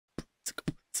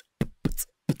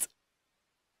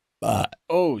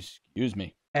Oh, excuse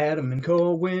me. Adam and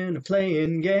Corwin are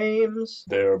playing games.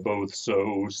 They're both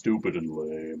so stupid and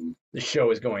lame. The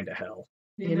show is going to hell.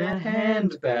 In a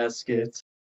handbasket.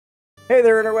 Hey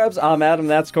there, interwebs. I'm Adam,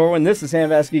 that's Corwin. This is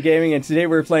HandbasketGaming, and today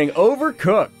we're playing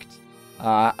Overcooked.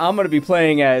 I'm going to be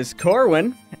playing as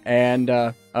Corwin, and,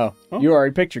 you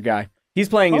already picked your guy. He's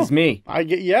playing as me. All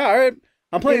right.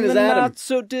 I'm playing as Adam. In the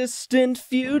not-so-distant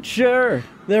future.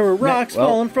 There were rocks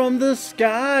falling from the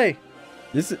sky.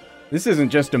 This isn't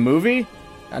just a movie,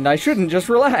 and I shouldn't just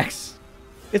relax.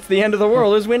 It's the end of the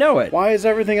world as we know it. Why is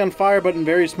everything on fire but in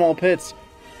very small pits?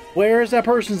 Where is that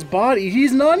person's body?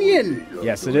 He's an onion!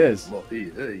 Yes, it is.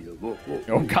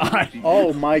 Oh, God.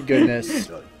 Oh, my goodness.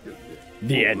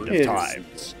 The end of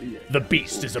times. The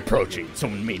beast is approaching.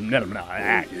 Someone may not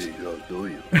act.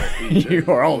 You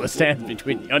are all that stands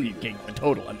between the Onion King and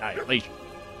total annihilation.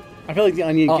 I feel like the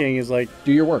Onion King is like...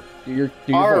 Do your work. Do your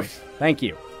voice. Thank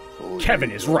you.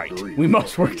 Kevin is right. We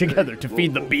must work together to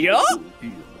feed the beer.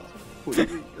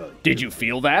 Did you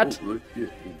feel that?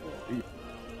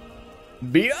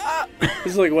 Beer? This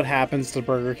is like what happens to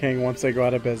Burger King once they go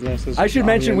out of business. I should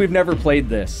mention we've never played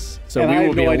this, so we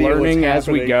will be learning as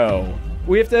we go.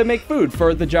 We have to make food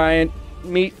for the giant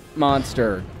meat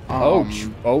monster. Oh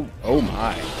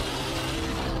my.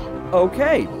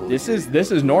 Okay, this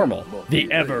is normal.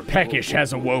 The ever peckish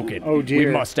has awoken. Oh dear.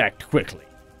 We must act quickly.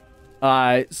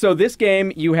 So this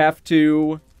game you have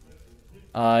to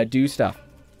do stuff.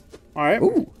 All right.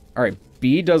 Ooh. All right.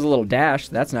 B does a little dash.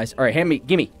 That's nice. All right,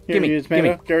 gimme. There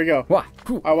we go. What?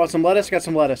 I want some lettuce. Got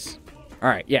some lettuce. All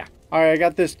right, yeah. All right, I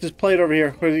got this plate over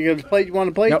here. What, you got a plate? You want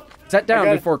a plate? Nope. Set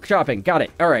down before chopping. Got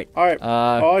it. All right. All right.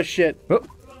 Oh shit.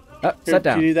 Set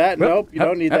down. Do you need that? Nope. You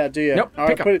don't need that, do you? Nope. All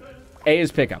right, put it. A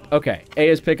is pickup. Okay. A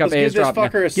is pickup. A is drop. Give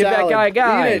this fucker a Give salad. that guy a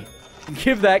guy. Eat it.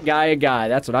 Give that guy a guy.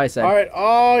 That's what I said. All right.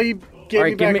 Oh, he gave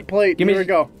me back a plate. Here we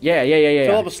go. Yeah.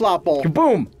 Fill up a slop bowl.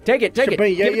 Kaboom. Take it. Give it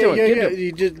to him.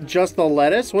 You just the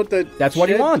lettuce? What the That's what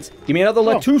he wants. Give me another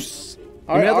lettuce.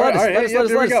 All right, lettuce.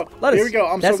 Here we go.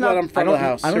 I'm so glad I'm from the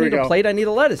house. I don't need a plate. I need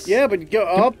a lettuce. Yeah, but go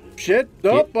up. Shit.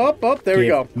 Up. There we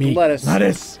go.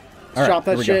 Lettuce. Chop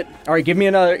that shit. All right, give me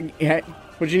another.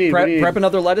 What'd you need? Prep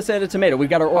another lettuce and a tomato. We've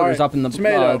got our orders up in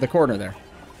the corner there.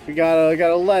 We got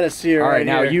a lettuce here. All right,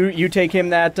 now you take him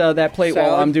that plate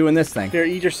salad. while I'm doing this thing. Here,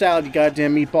 eat your salad, you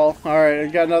goddamn meatball. All right, I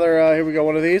got another. Here we go,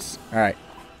 one of these. All right,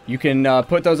 you can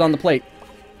put those on the plate.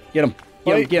 Get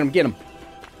him.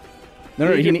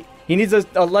 No, he needs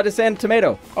a lettuce and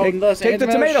tomato. Oh, take the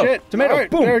tomato. Shit. Tomato. All right,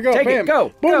 boom. There we go. Take Bam. it.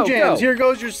 Go. Boom, go, jams. Go. Here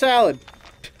goes your salad.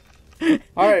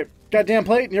 All right, goddamn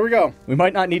plate. Here we go. We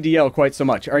might not need to yell quite so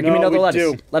much. All right, give me another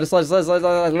lettuce. Lettuce.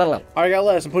 I got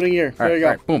lettuce. I'm putting here. There you go.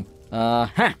 All right, boom.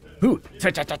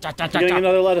 Getting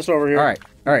another lettuce over here.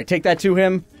 All right, take that to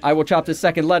him. I will chop the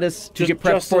second lettuce to get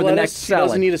prepped for the next salad. He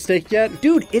doesn't need a steak yet?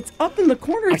 Dude, it's up in the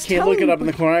corner. I can't look it up in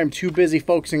the corner. I'm too busy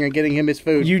focusing on getting him his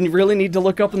food. You really need to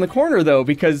look up in the corner, though,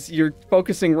 because you're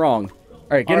focusing wrong. All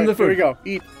right, get him the food. Here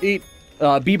we go. Eat.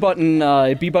 B button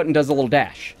does a little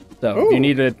dash. So you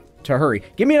need to hurry.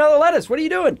 Give me another lettuce. What are you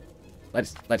doing?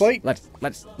 Lettuce.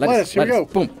 Here we go.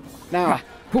 Boom. Now,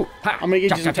 I'm going to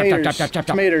get you some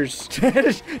taters.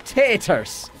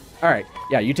 Taters. All right.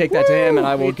 Yeah, you take that to him, and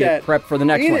I will get prepped for the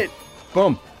next one. Eat it.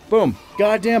 Boom.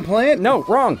 Goddamn plant. No,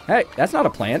 wrong. Hey, that's not a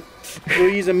plant.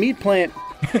 He's a meat plant.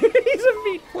 He's a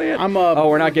meat plant. Oh,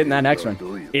 we're not getting that next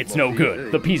one. It's no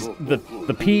good.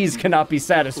 The peas cannot be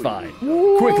satisfied.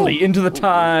 Quickly into the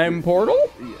time portal.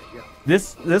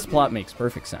 This plot makes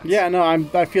perfect sense. Yeah, no,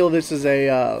 I feel this is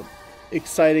a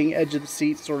exciting edge of the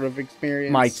seat sort of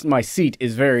experience. My seat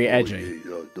is very edgy.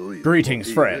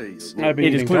 Greetings, friends.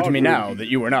 It is clear to me now that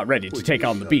you were not ready to take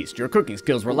on the beast. Your cooking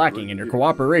skills were lacking and your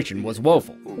cooperation was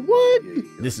woeful. What?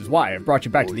 This is why I've brought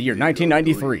you back to the year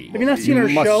 1993. Have you not seen our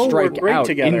show? We're great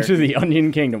together. Into the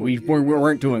Onion Kingdom. We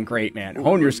weren't doing great, man.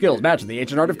 Hone your skills, match the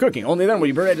ancient art of cooking. Only then will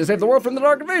you be ready to save the world from the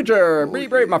dark adventure. Be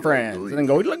brave, my friends, and then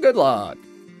go good luck.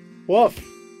 Woof.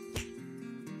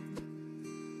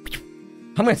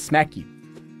 I'm gonna smack you.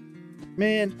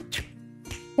 Man.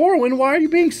 Corwin, why are you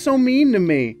being so mean to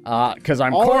me? Because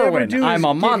I'm Corwin. I'm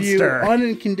a monster. Give you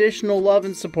unconditional love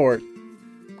and support.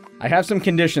 I have some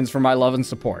conditions for my love and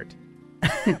support.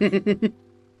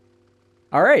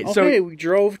 All right, okay, we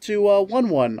drove to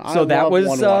 1-1. So that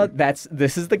was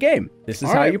this is the game. This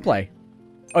is how you play.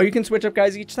 Oh, you can switch up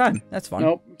guys each time. That's fun.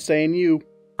 Nope, saying you.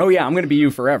 Oh yeah, I'm gonna be you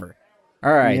forever.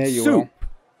 All right, yeah, you soup.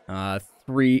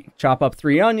 Chop up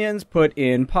 3 onions, put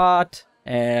in pot,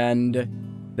 and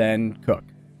then cook.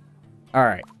 All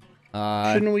right.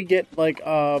 Shouldn't we get like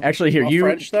actually here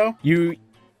French though?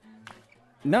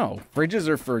 No, fridges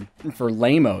are for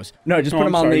lamos. No, just put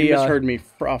them on sorry, the. You misheard me.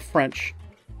 French.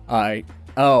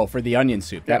 Oh, for the onion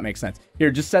soup. That makes sense.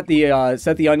 Here, just set the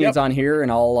onions on here,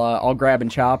 and I'll grab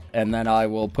and chop, and then I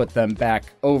will put them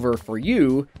back over for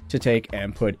you to take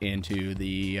and put into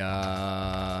the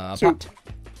pot.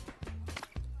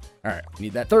 All right,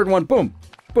 need that third one. Boom,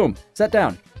 boom. Set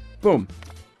down. Boom.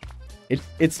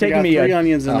 It's taking me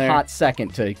a hot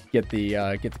second to get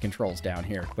the controls down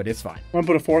here, but it's fine. I'm gonna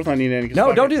put a fourth onion in.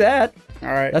 No, don't do that. All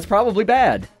right. That's probably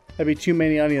bad. That'd be too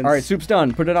many onions. All right, soup's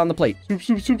done. Put it on the plate.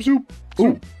 Soup.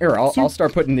 Ooh, here, I'll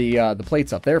start putting the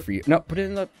plates up there for you. No, put it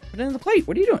in the plate.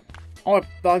 What are you doing? Oh, I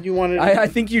thought you wanted. I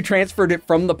think you transferred it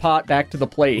from the pot back to the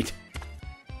plate,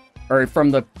 or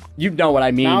from the. You know what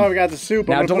I mean. Now I've got the soup.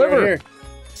 Now deliver. Put it right here.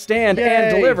 Stand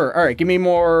and deliver. All right, give me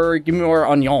more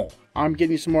onion. I'm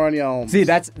getting you some more onions. See,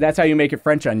 that's how you make it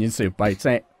French onion soup, by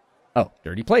saying, oh,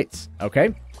 dirty plates.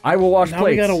 Okay, I will wash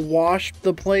plates. Now we gotta wash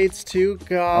the plates too.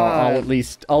 God. I'll at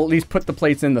least put the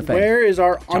plates in the thing. Where is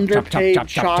our underpaid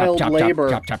child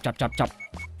labor? Chop.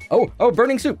 Oh,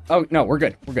 burning soup. Oh no, we're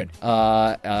good.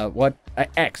 What?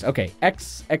 X. Okay,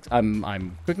 X.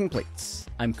 I'm cooking plates.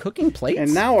 I'm cooking plates.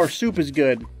 And now our soup is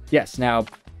good. Yes. Now,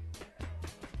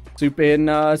 soup in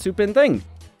thing.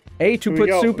 A to put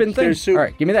soup in thing. All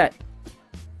right, give me that.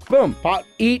 Boom. Pot.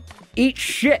 Eat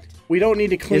shit. We don't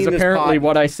need to clean this pot. Is apparently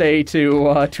what I say to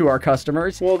our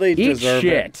customers. Well, they eat deserve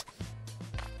shit.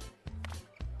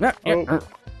 No,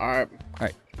 all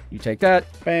right. You take that.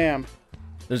 Bam.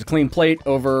 There's a clean plate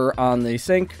over on the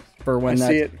sink for when I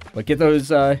see it. But get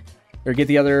those or get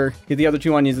the other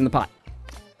 2 onions in the pot.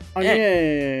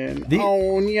 Onions.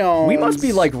 We must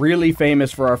be like really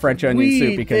famous for our French onion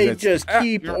soup because they just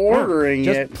keep ordering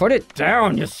it. Just put it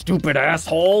down, you stupid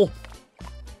asshole.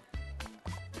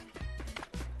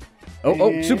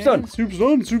 Oh, soup's done. Soup's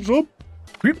up.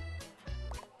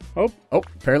 Oh,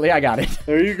 apparently I got it.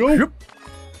 There you go.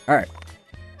 All right.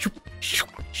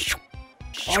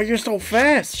 Oh, you're so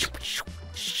fast.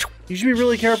 You should be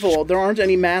really careful. There aren't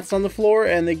any mats on the floor,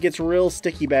 and it gets real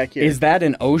sticky back here. Is that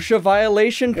an OSHA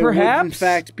violation, perhaps? It would, in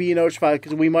fact, be an OSHA violation,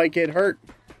 because we might get hurt.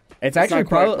 It's actually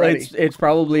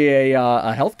probably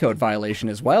a health code violation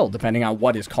as well, depending on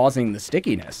what is causing the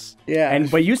stickiness. Yeah.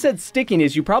 But you said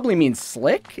stickiness, you probably mean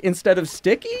slick instead of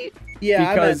sticky? Yeah,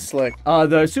 I meant slick.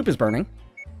 The soup is burning.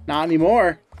 Not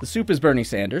anymore. The soup is burning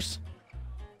Sanders.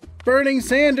 Burning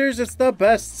Sanders, it's the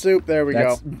best soup. There we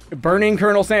go. Burning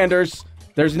Colonel Sanders.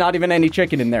 There's not even any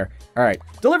chicken in there. All right.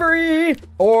 Delivery!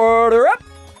 Order up!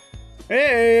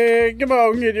 Hey, come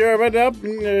on, get your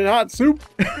hot soup.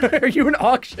 Are you an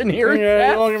auctioneer?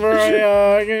 Yeah, looking for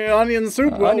onion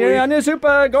soup. Onion soup,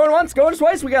 going once, going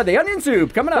twice. We got the onion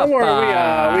soup coming up. Don't worry,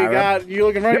 we got you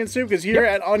looking for onion soup because here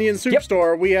at Onion Soup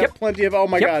Store we have plenty of. Oh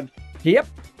my God. Yep.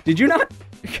 Did you not?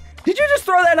 Did you just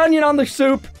throw that onion on the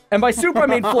soup? And by soup I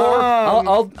mean floor.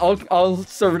 I'll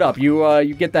serve it up.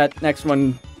 You get that next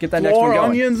one. Get that next one going.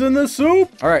 Onions in the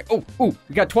soup. All right. Oh,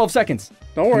 we got 12 seconds.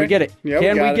 Don't worry. Can we get it? Yeah,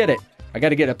 Can we get it? I got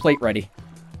to get a plate ready.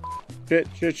 Shit.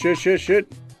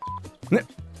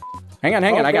 Hang on.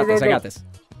 I got this.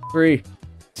 3,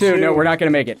 2. No, we're not going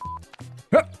to make it.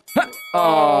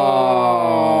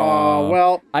 Oh.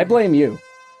 Well. I blame you.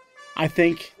 I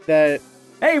think that.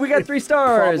 Hey, we got 3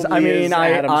 stars. I mean,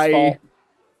 I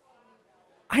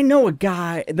know a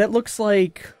guy that looks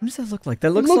like. What does that look like?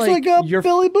 That looks like a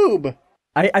Billy Boob.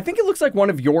 I think it looks like one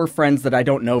of your friends that I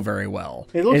don't know very well.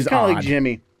 It looks kind of like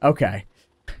Jimmy. Okay.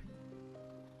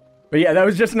 But yeah, that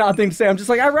was just an odd thing to say. I'm just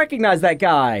like, I recognize that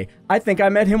guy. I think I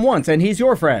met him once, and he's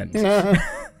your friend.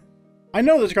 I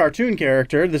know this cartoon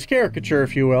character, this caricature,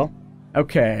 if you will.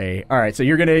 Okay. All right. So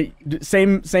you're gonna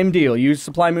same deal. You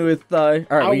supply me with. All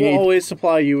right. I will always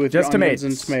supply you with just onions tomatoes.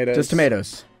 And tomatoes. Just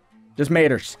tomatoes. Just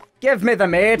maters. Give me the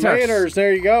maters. Maters.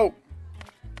 There you go.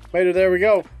 Waiter, there we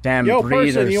go. Damn Yo,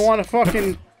 breeders. Person, you want to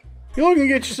fucking. You looking to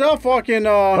get yourself fucking.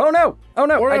 Oh no!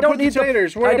 Where I don't need the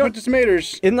tomatoes. Where do I put the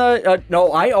tomatoes? In the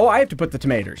no, I have to put the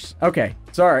tomatoes. Okay,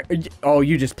 sorry. Oh,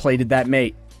 you just plated that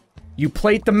mate. You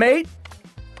plate the mate?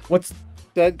 What's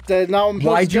that? Not what I'm supposed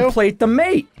Why'd to do? you plate the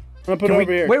mate? I'm gonna put it over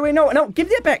here. Wait, no, give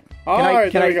that back. All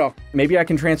right, there we go. Maybe I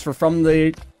can transfer from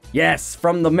the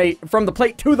from the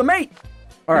plate to the mate.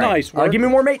 All right. Nice work. Give me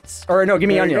more mates, or no, give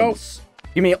me onions.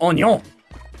 Give me onion.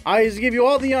 I just give you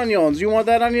all the onions. You want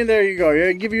that onion? There you go.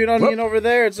 I give you an onion over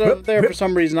there. It's over there for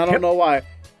some reason. I don't know why.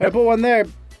 I put one there.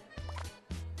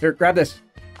 Here, grab this.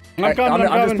 I'm coming.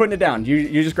 I'm just putting it down.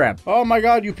 You just grab. Oh my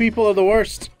God, you people are the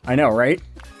worst. I know, right?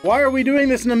 Why are we doing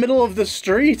this in the middle of the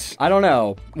street? I don't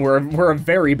know. We're a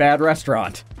very bad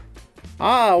restaurant.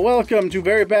 Ah, welcome to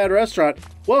Very Bad Restaurant.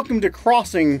 Welcome to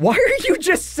Crossing. Why are you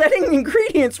just setting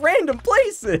ingredients random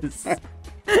places?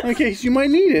 In case you might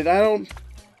need it. I don't.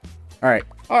 All right.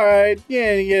 All right.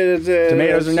 Yeah.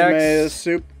 Tomatoes are next.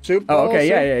 Soup. Oh, okay.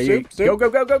 Yeah. Soup.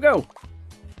 Go.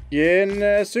 Yeah,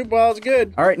 and soup ball's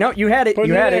good. All right. No, you had it.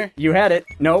 You had it.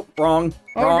 Nope. Wrong.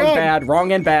 Wrong. God. Bad.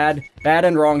 Wrong and bad. Bad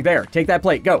and wrong. There. Take that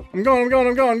plate. Go. I'm going.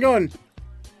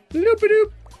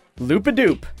 Loop-a-doop.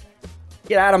 Loop-a-doop.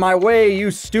 Get out of my way,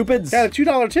 you stupids. Got a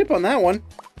 $2 tip on that one.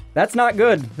 That's not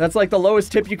good. That's like the lowest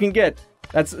tip you can get.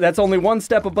 That's only one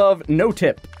step above no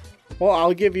tip. Well,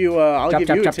 I'll give you a tip.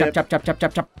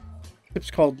 Chop. Tip's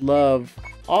called love.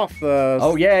 Off the...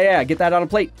 Oh, yeah. Get that on a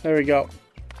plate. There we go.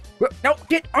 No,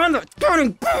 get on the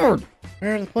cutting board.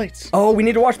 Where are the plates? Oh, we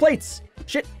need to wash plates.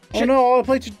 Shit. Oh, no, all the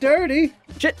plates are dirty.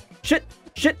 Shit.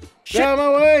 Get out of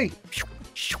my way.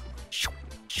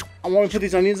 I want to put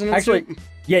these onions in the soup.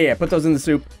 Yeah, put those in the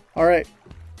soup. All right.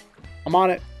 I'm on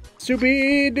it.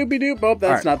 Soupy doopy doop. Oh,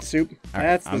 that's not the soup.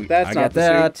 That's not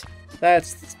the soup.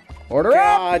 That's... Order up.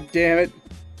 God damn it.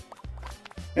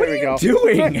 There we go. What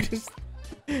are you doing?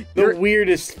 The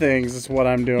weirdest things is what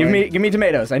I'm doing. Give me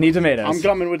tomatoes. I need tomatoes. I'm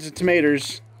coming with the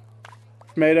tomatoes.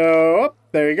 Tomato. Oh,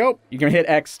 there you go. You can hit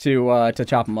X to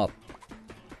chop them up.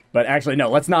 But actually, no.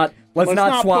 Let's not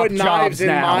swap put knives jobs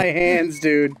now. in my hands,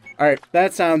 dude. All right.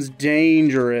 That sounds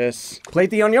dangerous. Plate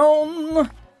the onion.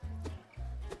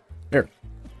 Here.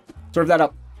 Serve that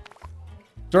up.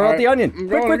 Serve out the onion.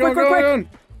 Quick.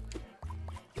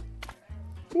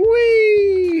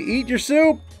 Whee! Eat your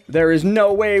soup. There is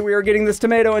no way we are getting this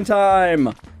tomato in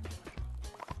time.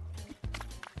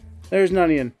 There's an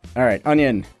onion. All right,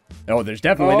 onion. Oh, there's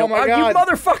definitely no... my God. You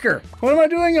motherfucker! What am I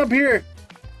doing up here?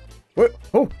 What?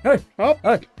 Oh, hey. Oh.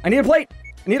 I need a plate.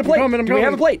 Do we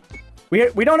have a plate?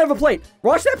 We don't have a plate.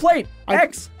 Wash that plate.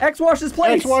 X washes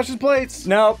plates. X washes plates.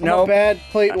 No. I'm a bad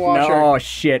plate washer. Oh,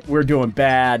 shit. We're doing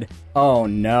bad. Oh,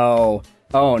 no.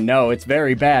 It's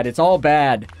very bad. It's all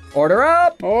bad. Order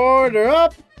up. We're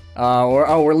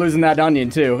losing that onion,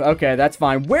 too. Okay, that's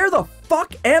fine. Where the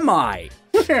fuck am I?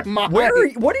 Where am I?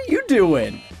 What are you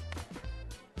doing?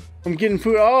 I'm getting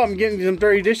food. Oh, I'm getting some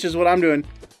dirty dishes. What I'm doing?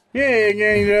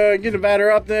 Yeah, get a batter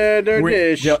up the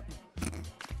dish.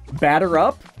 Batter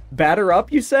up? Batter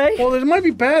up, you say? Well, there might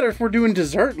be batter if we're doing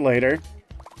dessert later.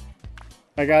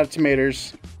 I got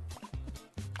tomatoes.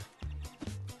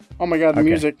 Oh my God, the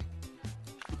music.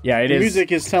 Yeah, it is. The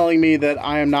music is telling me that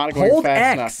I am not going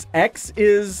fast enough. X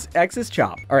is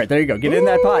chop. All right, there you go. Get in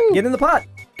that pot. Get in the pot.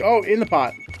 Oh, in the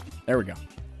pot. There we go.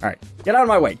 All right, get out of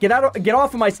my way. Get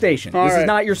off of my station. This is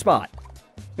not your spot.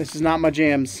 This is not my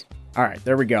jams. All right,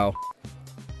 there we go.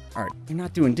 All right, you're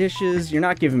not doing dishes. You're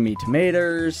not giving me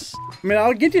tomatoes. I mean,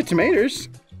 I'll get you tomatoes.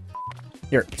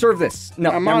 Here, serve this.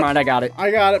 No, never mind. I got it.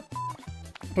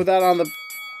 Put that on the...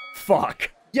 Fuck.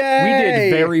 Yay! We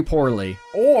did very poorly.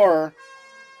 Or...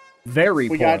 Very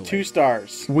poorly. We got 2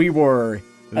 stars. We were...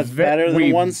 That's better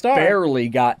than 1 star. We barely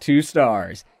got 2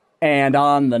 stars. And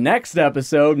on the next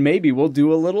episode, maybe we'll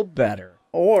do a little better.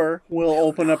 Or we'll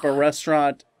open up a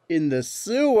restaurant in the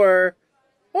sewer.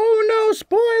 Oh no,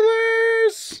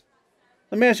 spoilers!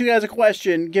 Let me ask you guys a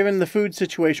question. Given the food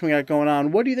situation we got going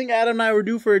on, what do you think Adam and I would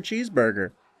do for a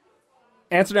cheeseburger?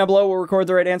 Answer down below. We'll record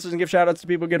the right answers and give shout-outs to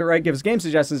people who get it right. Give us game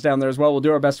suggestions down there as well. We'll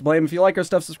do our best to play them. If you like our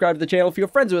stuff, subscribe to the channel. If you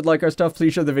have friends who would like our stuff,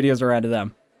 please share the videos around to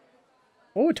them.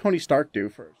 What would Tony Stark do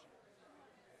first?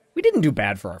 We didn't do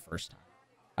bad for our first time.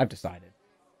 I've decided.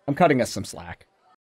 I'm cutting us some slack.